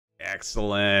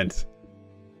Excellent.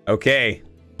 Okay.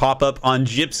 Pop up on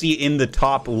Gypsy in the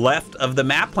top left of the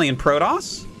map playing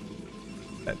Protoss.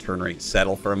 That turn rate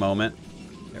settle for a moment.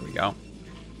 There we go.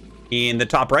 In the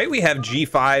top right, we have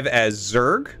G5 as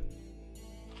Zerg.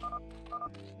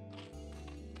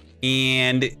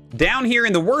 And down here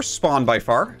in the worst spawn by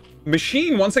far,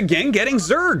 Machine once again getting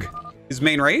Zerg. His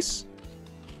main race.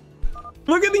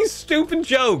 Look at these stupid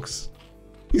jokes.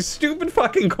 These stupid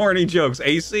fucking corny jokes.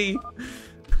 AC.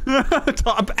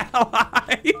 Top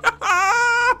ally.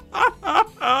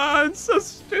 It's so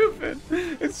stupid.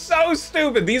 It's so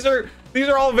stupid. These are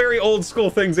all very old school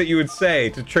things that you would say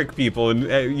to trick people,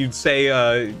 and you'd say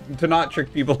to not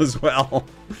trick people as well.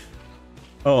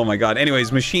 Oh my god.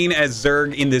 Anyways, Machine as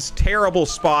Zerg in this terrible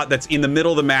spot that's in the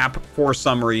middle of the map for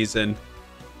some reason.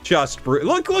 Just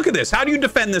look at this. How do you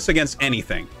defend this against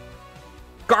anything?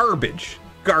 Garbage.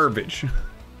 Garbage.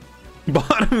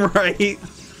 Bottom right.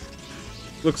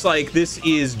 Looks like this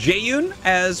is Jaeyoon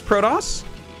as Protoss.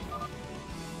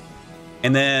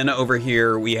 And then over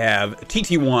here we have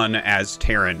TT1 as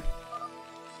Terran.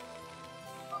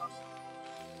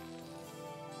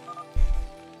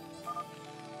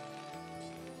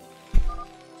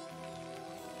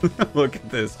 Look at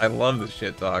this. I love this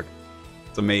shit talk.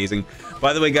 It's amazing.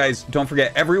 By the way, guys, don't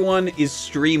forget, everyone is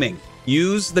streaming.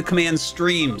 Use the command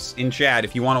streams in chat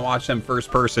if you want to watch them first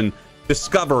person.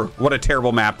 Discover what a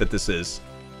terrible map that this is.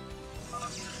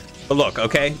 But look,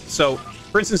 okay? So,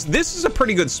 for instance, this is a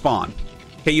pretty good spawn.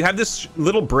 Okay, you have this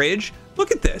little bridge.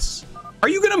 Look at this. Are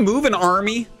you going to move an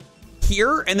army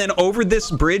here and then over this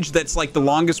bridge that's like the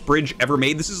longest bridge ever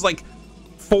made? This is like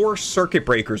 4 circuit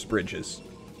breakers bridges.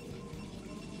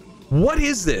 What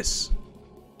is this?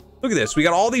 Look at this. We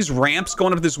got all these ramps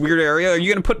going up this weird area. Are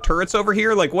you going to put turrets over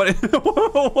here? Like, what?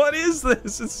 What is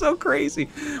this? It's so crazy.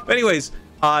 But anyways,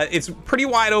 it's pretty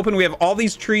wide open. We have all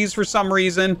these trees for some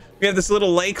reason. We have this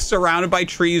little lake surrounded by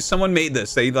trees. Someone made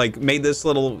this. They like made this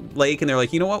little lake and they're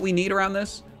like, you know what we need around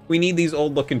this? We need these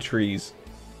old looking trees.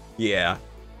 Yeah.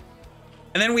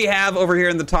 And then we have over here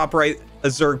in the top right, a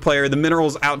Zerg player. The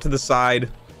minerals out to the side.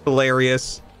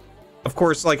 Hilarious. Of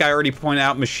course, like I already pointed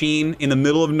out, Machine in the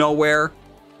middle of nowhere.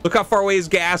 Look how far away his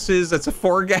gas is. That's a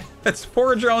 4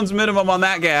 drones minimum on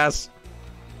that gas.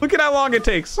 Look at how long it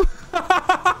takes.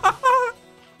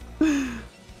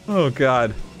 Oh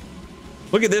god.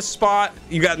 Look at this spot.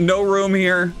 You got no room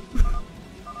here.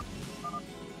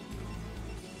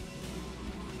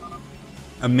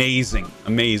 Amazing,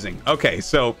 amazing. Okay,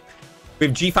 so we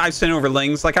have G5 sent over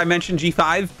Lings. Like I mentioned,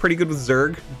 G5 pretty good with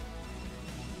Zerg.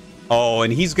 Oh,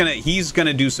 and he's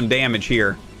gonna do some damage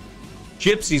here.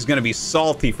 Gypsy's gonna be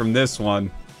salty from this one.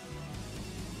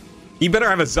 He better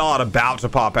have a Zealot about to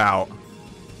pop out.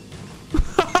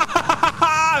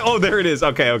 Oh, there it is.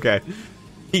 Okay, okay.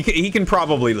 He can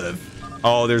probably live.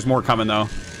 Oh, there's more coming though.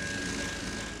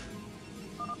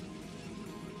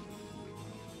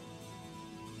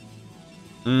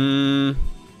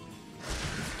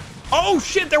 Oh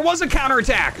shit, there was a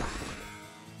counterattack.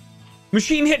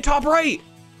 Machine hit top right.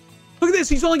 Look at this.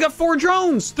 He's only got 4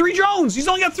 drones. 3 drones. He's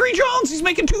only got 3 drones. He's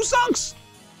making 2 sunks.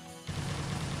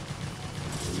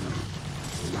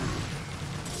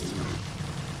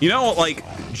 You know, like,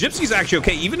 Gypsy's actually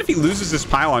okay. Even if he loses this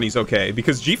pylon, he's okay.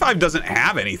 Because G5 doesn't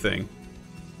have anything.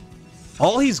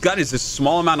 All he's got is this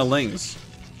small amount of Lings.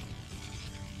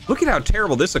 Look at how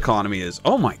terrible this economy is.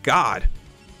 Oh my god.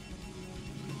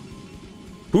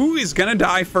 Who is gonna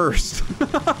die first?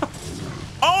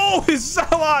 Oh, his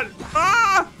Zealot!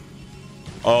 Ah!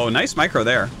 Oh, nice micro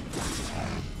there.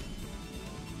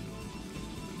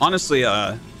 Honestly,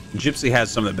 Gypsy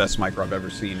has some of the best micro I've ever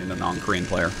seen in a non-Korean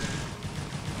player.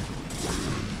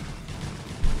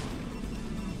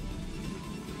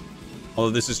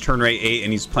 Although this is turn rate 8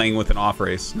 and he's playing with an off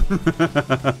race.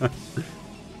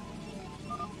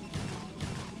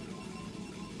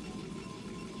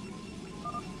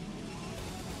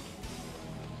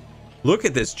 Look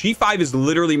at this. G5 is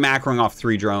literally macroing off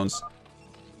 3 drones.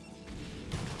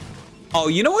 Oh,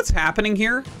 you know what's happening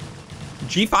here?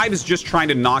 G5 is just trying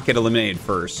to not get eliminated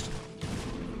first.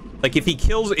 Like, if he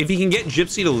can get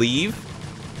Gypsy to leave,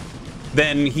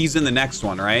 then he's in the next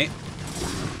one, right?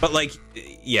 But, like,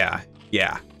 yeah.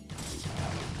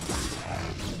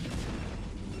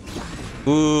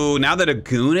 Ooh, now that a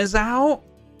goon is out?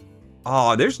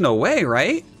 Oh, there's no way,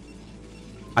 right?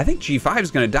 I think G5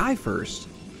 is going to die first.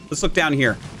 Let's look down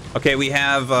here. Okay, we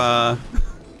have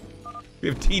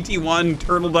TT1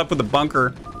 turtled up with a bunker.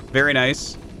 Very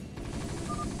nice.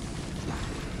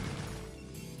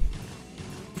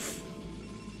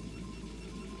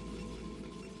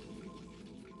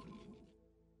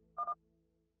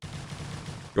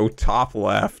 Go top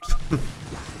left.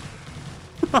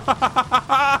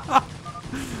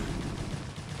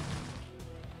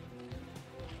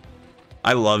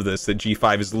 I love this, that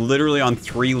G5 is literally on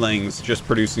 3 lings just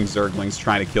producing Zerglings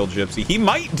trying to kill Gypsy. He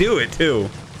might do it, too.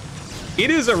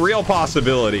 It is a real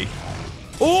possibility.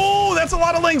 Oh, that's a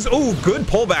lot of lings. Oh, good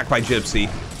pullback by Gypsy.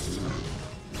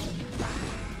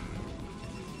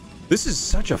 This is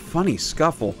such a funny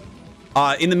scuffle.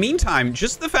 In the meantime,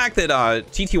 just the fact that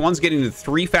TT1's getting the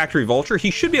 3 Factory Vulture, he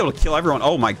should be able to kill everyone.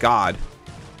 Oh, my God.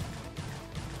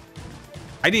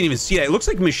 I didn't even see that. It looks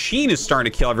like Machine is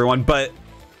starting to kill everyone, but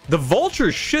the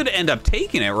Vulture should end up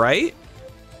taking it, right?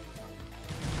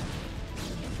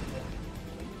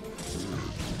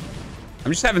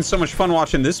 I'm just having so much fun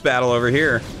watching this battle over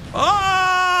here.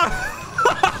 Ah!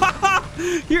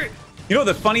 Here, you know,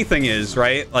 the funny thing is,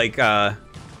 right? Like,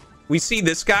 we see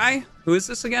this guy. Who is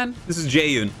this again? This is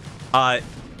Jaeyoon.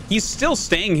 He's still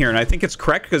staying here, and I think it's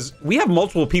correct because we have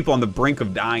multiple people on the brink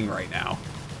of dying right now.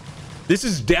 This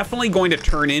is definitely going to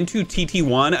turn into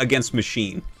TT1 against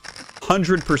Machine.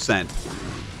 100%.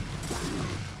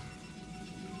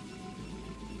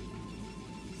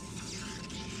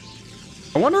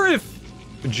 I wonder if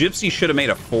Gypsy should have made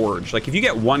a forge. Like, if you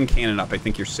get 1 cannon up, I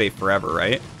think you're safe forever,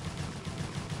 right?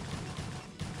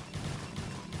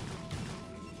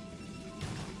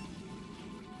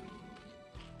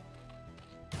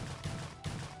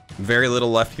 Very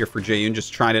little left here for Jaeyoon,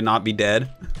 just trying to not be dead.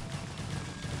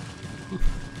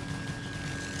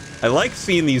 I like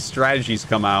seeing these strategies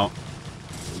come out.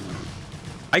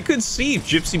 I could see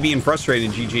Gypsy being frustrated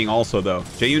and GGing also, though.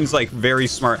 Jaeyoon's, like, very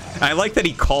smart. And I like that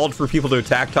he called for people to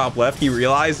attack top left. He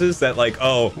realizes that, like,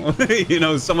 oh, you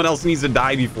know, someone else needs to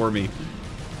die before me.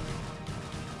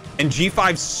 And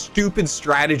G5's stupid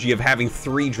strategy of having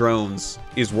 3 drones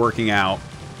is working out.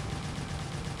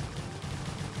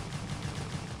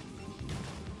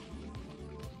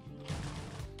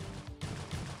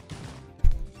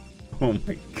 Oh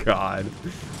my God.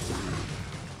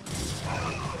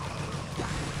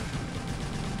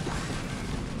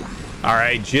 All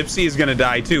right, Gypsy is gonna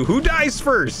die too. Who dies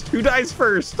first? Who dies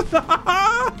first?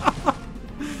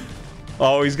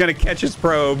 Oh, he's gonna catch his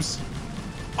probes.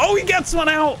 Oh, he gets one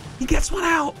out. He gets one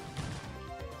out.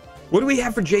 What do we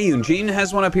have for Jaeyoon? Jaeyoon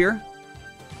has one up here.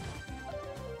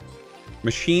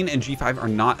 Machine and G5 are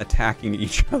not attacking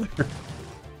each other.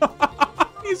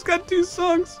 He's got 2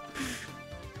 songs.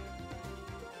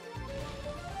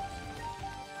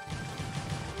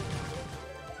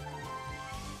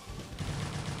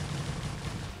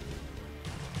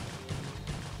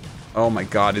 Oh my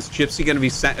God, is Gypsy going to be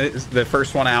the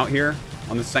first one out here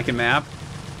on the second map?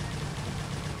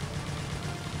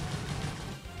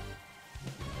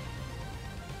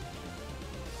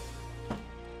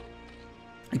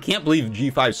 I can't believe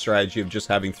G5's strategy of just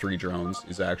having 3 drones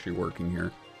is actually working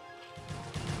here.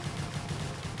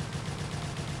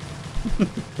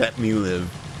 Let me live.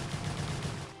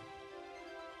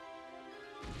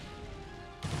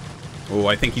 Oh,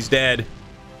 I think he's dead.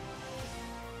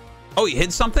 Oh, he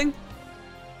hit something?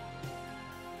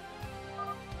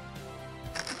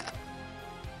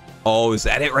 Oh, is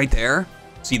that it right there?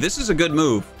 See, this is a good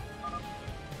move.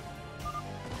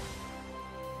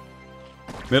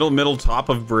 Middle, top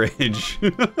of bridge.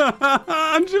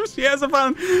 Gypsy has a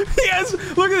fun. He has.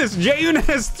 Look at this. Jaeyoon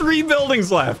has 3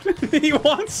 buildings left. He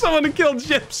wants someone to kill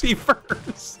Gypsy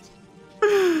first.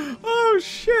 Oh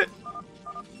shit.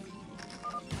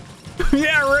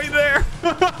 Yeah, right there.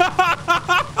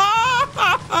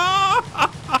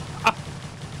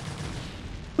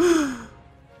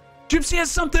 Gypsy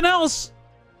has something else.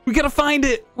 We gotta find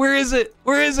it. Where is it?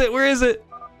 Where is it? Where is it?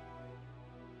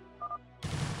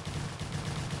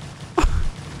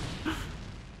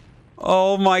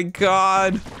 Oh my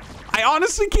God. I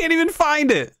honestly can't even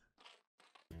find it.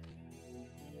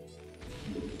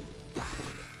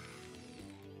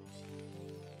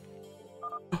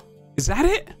 Is that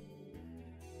it?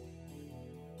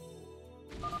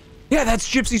 Yeah, that's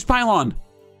Gypsy's pylon.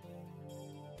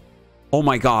 Oh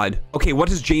my God. Okay, what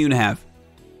does Jaeyoon have?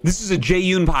 This is a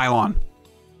Jaeyoon pylon.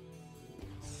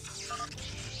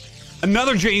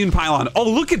 Another Jaeyoon pylon. Oh,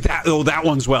 look at that. Oh, that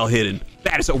one's well hidden.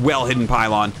 That is a well hidden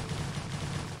pylon.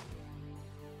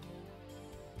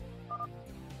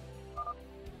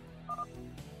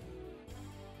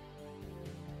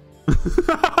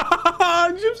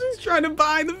 Gypsy's trying to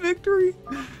buy the victory.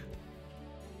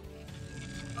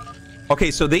 Okay,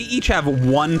 so they each have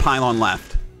 1 pylon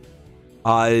left.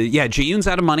 Yeah, Jaeyoon's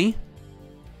out of money.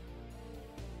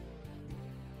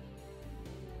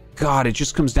 God, it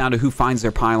just comes down to who finds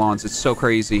their pylons. It's so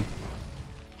crazy.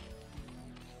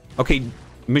 Okay,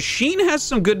 Machine has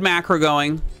some good macro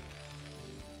going.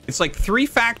 It's like 3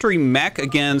 factory mech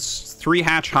against 3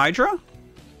 hatch Hydra,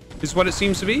 is what it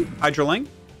seems to be. Hydraling.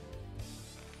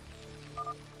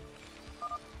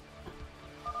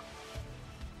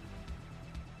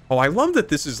 Oh, I love that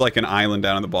this is like an island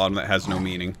down at the bottom that has no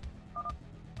meaning.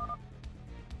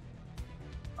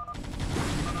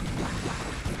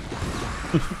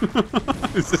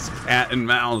 It's this cat and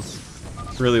mouse.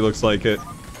 Really looks like it.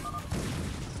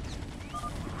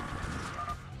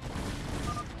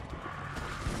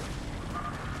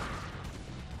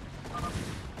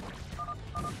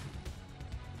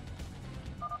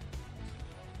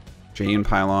 Jane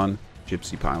pylon,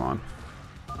 Gypsy pylon.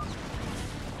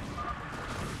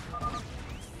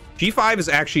 G5 is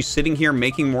actually sitting here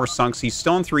making more sunks. He's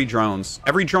still on 3 drones.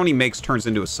 Every drone he makes turns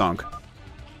into a sunk.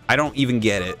 I don't even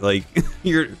get it. Like,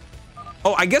 you're...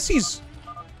 Oh, I guess he's...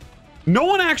 No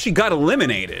one actually got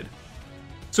eliminated.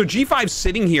 So G5's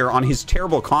sitting here on his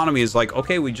terrible economy is like,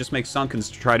 okay, we just make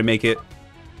sunkens to try to make it...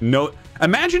 No...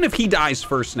 Imagine if he dies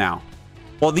first now.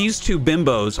 While these 2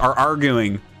 bimbos are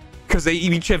arguing because they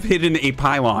each have hidden a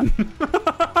pylon.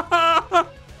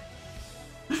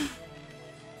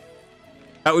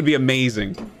 That would be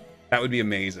amazing. That would be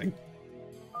amazing.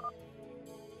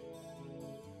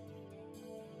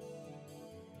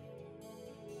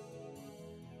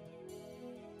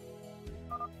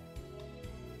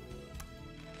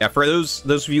 Yeah, for those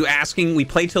of you asking, we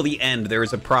play till the end. There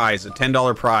is a prize, a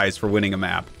 $10 prize for winning a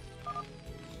map.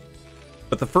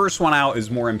 But the first one out is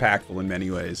more impactful in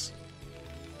many ways.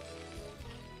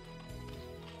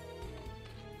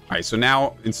 All right, so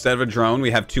now, instead of a drone,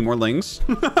 we have 2 more lings.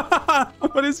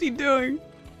 What is he doing?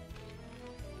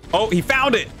 Oh, he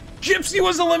found it! Gypsy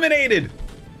was eliminated!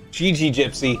 GG,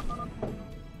 Gypsy.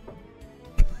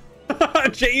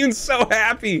 Jaeyoon's so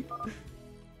happy.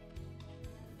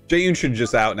 Jaeyoon should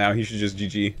just out now. He should just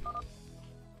GG.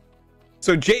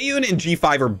 So Jaeyoon and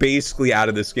G5 are basically out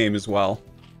of this game as well.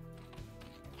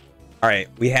 All right,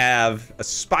 we have a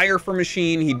Spire for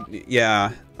Machine.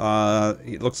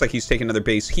 It looks like he's taking another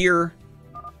base here.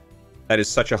 That is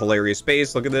such a hilarious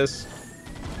base. Look at this.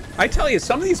 I tell you,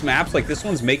 some of these maps, like this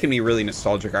one's making me really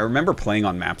nostalgic. I remember playing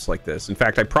on maps like this. In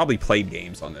fact, I probably played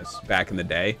games on this back in the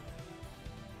day.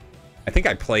 I think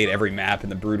I played every map in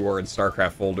the Brood War and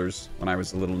StarCraft folders when I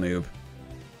was a little noob.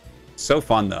 So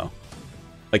fun, though.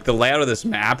 Like, the layout of this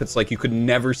map, it's like you could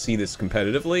never see this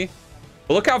competitively.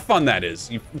 But look how fun that is.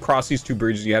 You cross these 2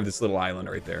 bridges, you have this little island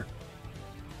right there.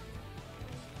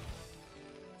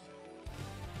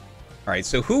 All right,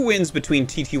 so who wins between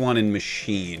TT1 and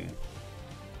Machine?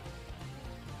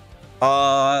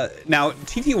 Now,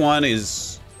 TT1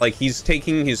 is, like, he's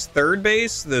taking his 3rd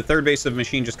base. The 3rd base of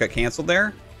Machine just got canceled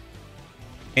there.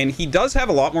 And he does have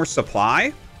a lot more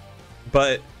supply.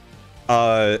 But,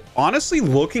 honestly,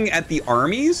 looking at the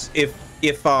armies, if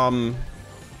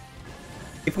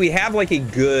we have, like, a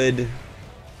good,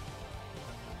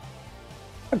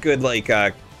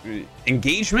 like,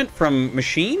 engagement from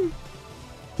Machine,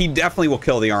 he definitely will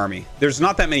kill the army. There's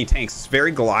not that many tanks. It's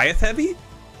very Goliath heavy.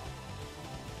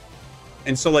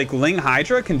 And so, like, Ling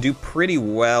Hydra can do pretty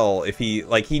well if he,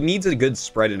 like, he needs a good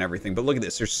spread and everything. But look at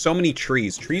this. There's so many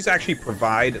trees. Trees actually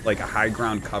provide, like, a high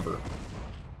ground cover.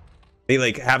 They,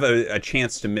 like, have a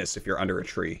chance to miss if you're under a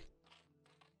tree.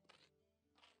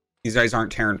 These guys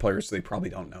aren't Terran players, so they probably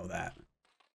don't know that.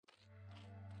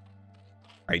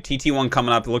 All right, TT1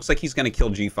 coming up. It looks like he's going to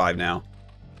kill G5 now.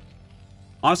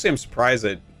 Honestly, I'm surprised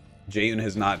that Jaeyoon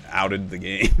has not outed the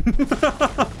game.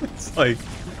 It's like,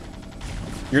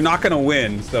 you're not going to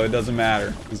win, so it doesn't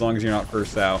matter as long as you're not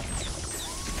first out.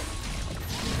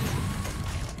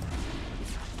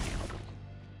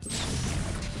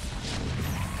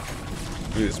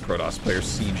 Look at this Protoss player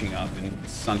sieging up in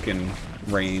sunken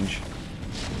range.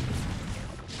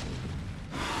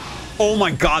 Oh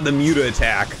my god, the Muta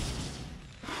attack.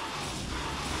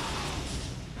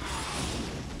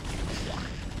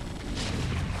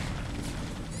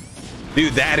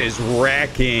 Dude, that is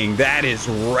wrecking. That is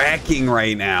wrecking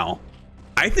right now.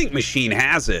 I think Machine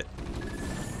has it.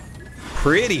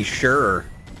 Pretty sure.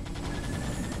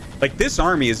 Like, this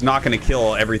army is not going to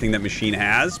kill everything that Machine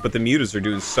has, but the Mutas are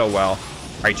doing so well.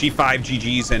 All right, G5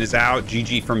 GG's and is out.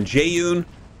 GG from Jaeyoon.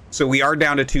 So we are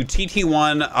down to 2.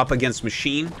 TT1 up against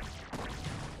Machine.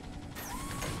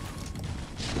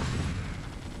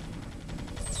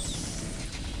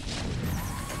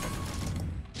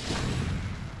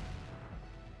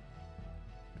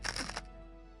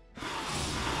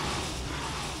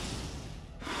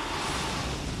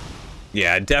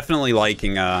 Yeah, definitely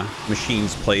liking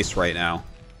Machine's place right now.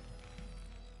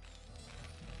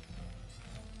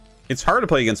 It's hard to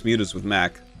play against Mutas with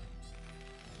mech.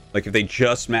 Like, if they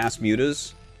just mass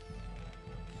Mutas,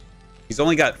 He's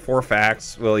only got 4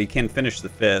 facts. Well, he can finish the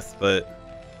 5th, but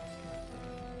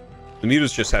the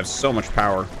mutas just have so much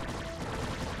power.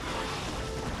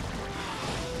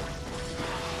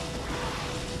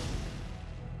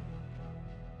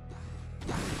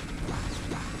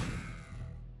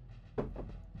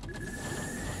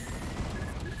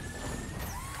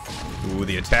 Ooh,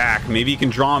 the attack. Maybe he can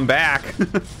draw him back.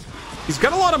 He's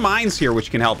got a lot of mines here,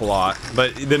 which can help a lot.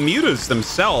 But the mutas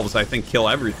themselves, I think, kill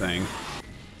everything.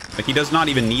 Like, he does not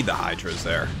even need the hydras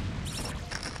there.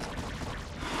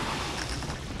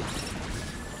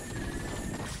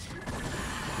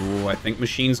 Ooh, I think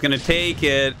Machine's gonna take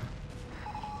it.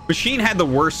 Machine had the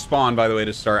worst spawn, by the way,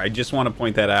 to start. I just want to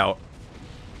point that out.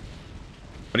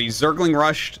 But he Zergling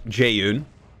rushed Jaeyoon.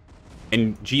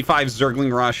 And G5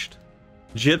 Zergling rushed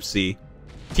Gypsy.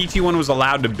 TT1 was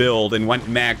allowed to build and went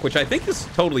mech, which I think is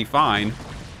totally fine.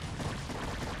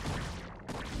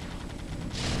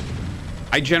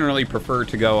 I generally prefer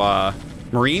to go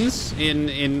Marines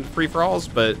in free-for-alls,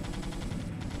 but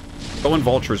going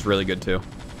Vulture is really good too.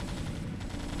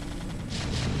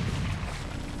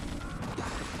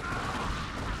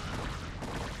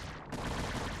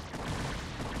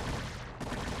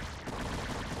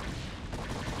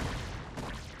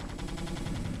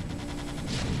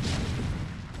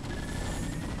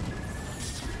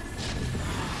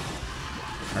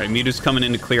 All right, Mewtwo's coming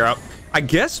in to clear out. I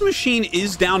guess Machine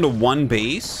is down to 1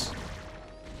 base.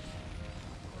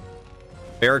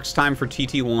 Barracks time for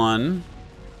TT1.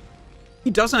 He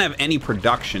doesn't have any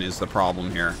production is the problem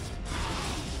here.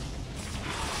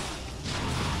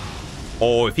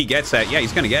 Oh, if he gets that, yeah,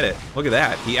 he's going to get it. Look at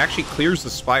that. He actually clears the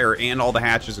Spire and all the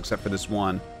hatches except for this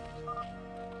one.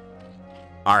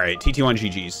 All right, TT1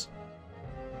 GG's.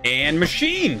 And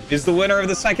Machine is the winner of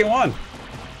the second one.